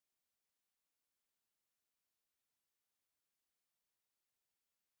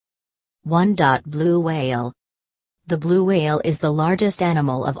1. Blue whale. The blue whale is the largest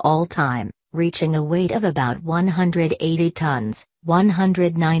animal of all time, reaching a weight of about 180 tons,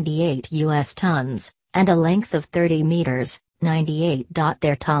 198 US tons, and a length of 30 meters, 98.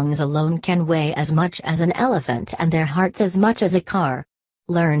 Their tongues alone can weigh as much as an elephant and their hearts as much as a car.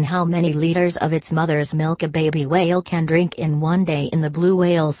 Learn how many liters of its mother's milk a baby whale can drink in one day in the blue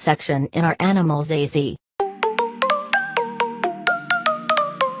whales section in our Animals AZ.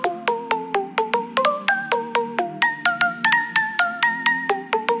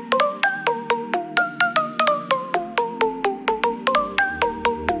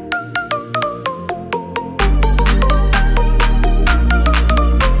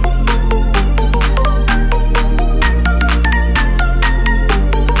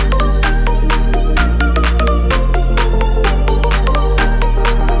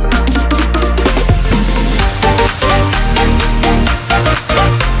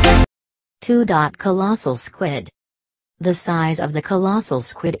 2. Colossal squid. The size of the colossal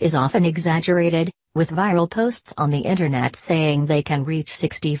squid is often exaggerated, with viral posts on the internet saying they can reach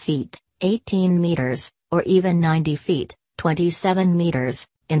 60 feet, 18 meters, or even 90 feet, 27 meters,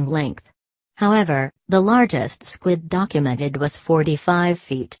 in length. However, the largest squid documented was 45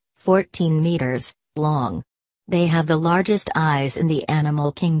 feet, 14 meters, long. They have the largest eyes in the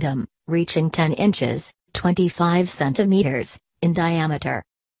animal kingdom, reaching 10 inches, 25 centimeters, in diameter.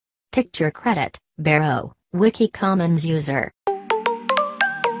 Picture credit, Barrow, Wiki Commons user.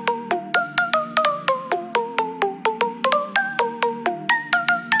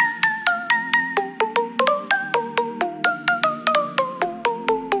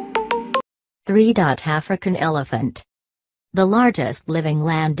 African elephant. The largest living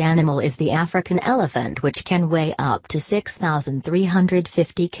land animal is the African elephant, which can weigh up to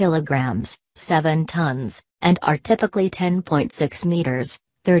 6,350 kilograms, 7 tons, and are typically 10.6 meters,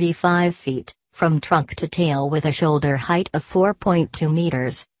 35 feet, from trunk to tail, with a shoulder height of 4.2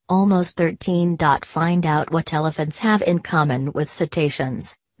 meters, almost 13. Find out what elephants have in common with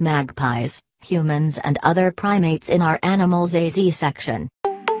cetaceans, magpies, humans and other primates in our Animals AZ section.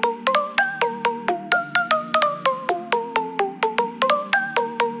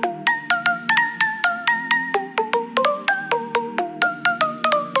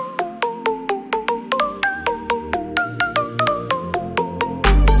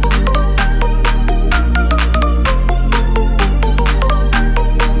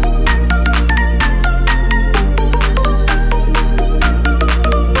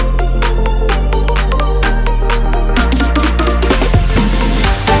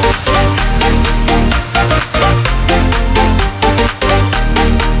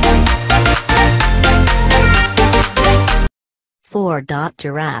 4.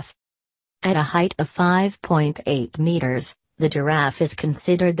 Giraffe. At a height of 5.8 meters, the giraffe is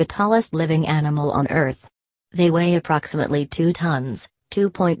considered the tallest living animal on Earth. They weigh approximately 2 tons,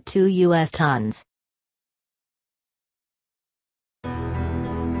 2.2 US tons.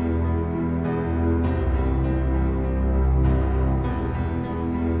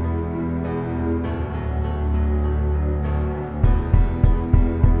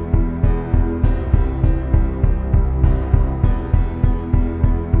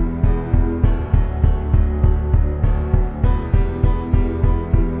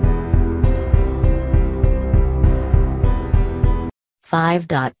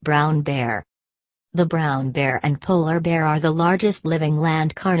 Brown bear. The brown bear and polar bear are the largest living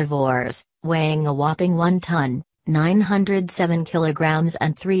land carnivores, weighing a whopping 1 ton, 907 kilograms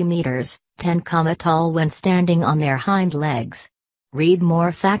and 3 meters, 10 tall when standing on their hind legs. Read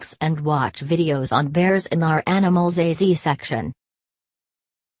more facts and watch videos on bears in our Animals AZ section.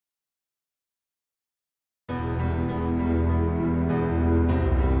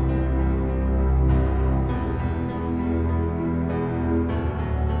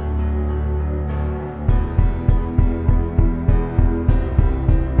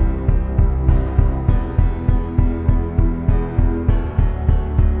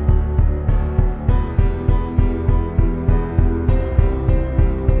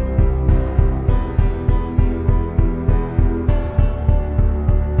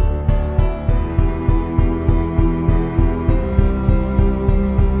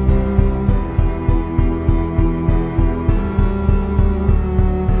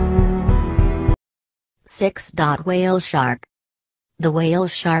 6. Whale shark. The whale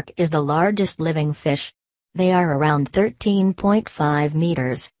shark is the largest living fish. They are around 13.5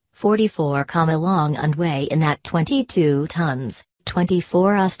 meters, 44 long and weigh in at 22 tons,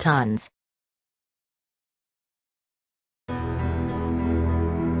 24 US tons.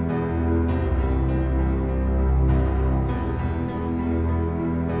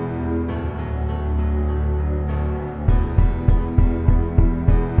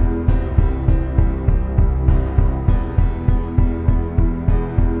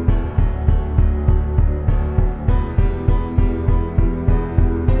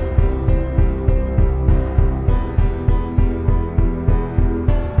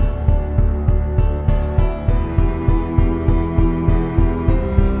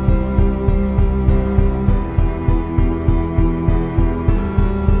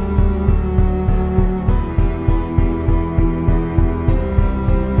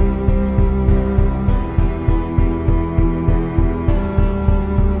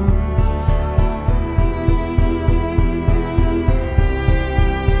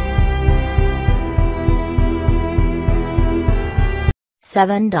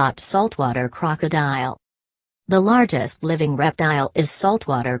 7. Saltwater crocodile. The largest living reptile is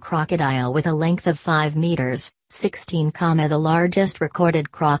saltwater crocodile with a length of 5 meters, 16, the largest recorded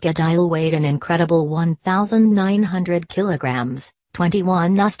crocodile weighed an incredible 1,900 kilograms,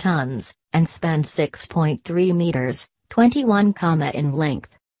 21 tons, and spanned 6.3 meters, 21, in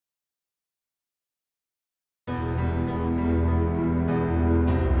length.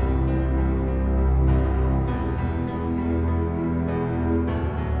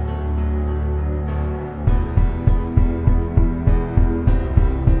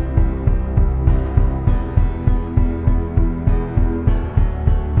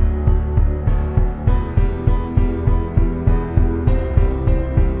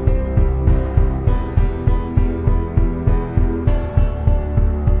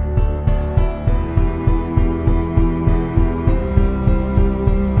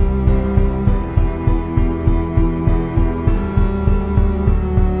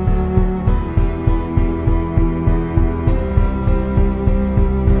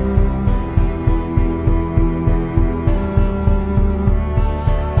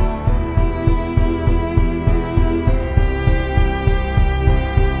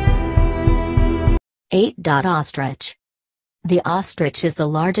 Ostrich. The ostrich is the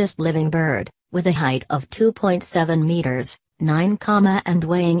largest living bird, with a height of 2.7 meters, 9, and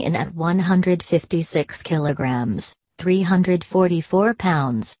weighing in at 156 kilograms, 344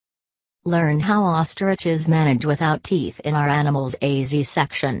 pounds. Learn how ostriches manage without teeth in our Animals AZ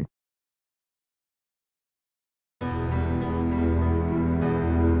section.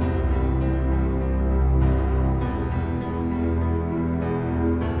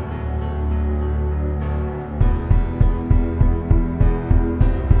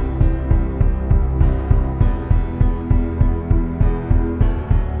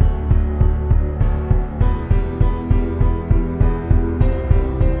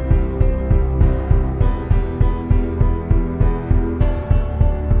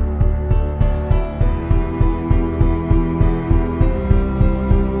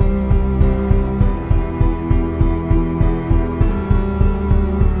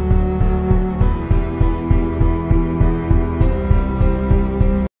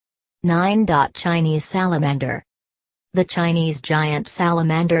 Chinese salamander. The Chinese giant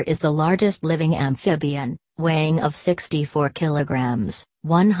salamander is the largest living amphibian, weighing of 64 kilograms,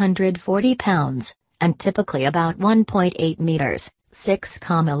 140 pounds, and typically about 1.8 meters, 6,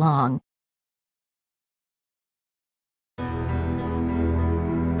 long.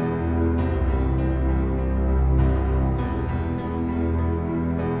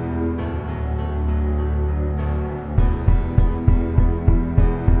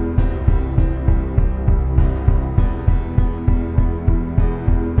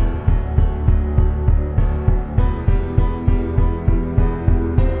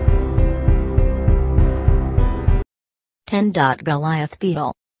 Goliath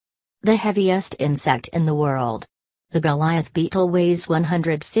beetle. The heaviest insect in the world. The Goliath beetle weighs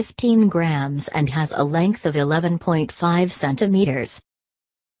 115 grams and has a length of 11.5 centimeters,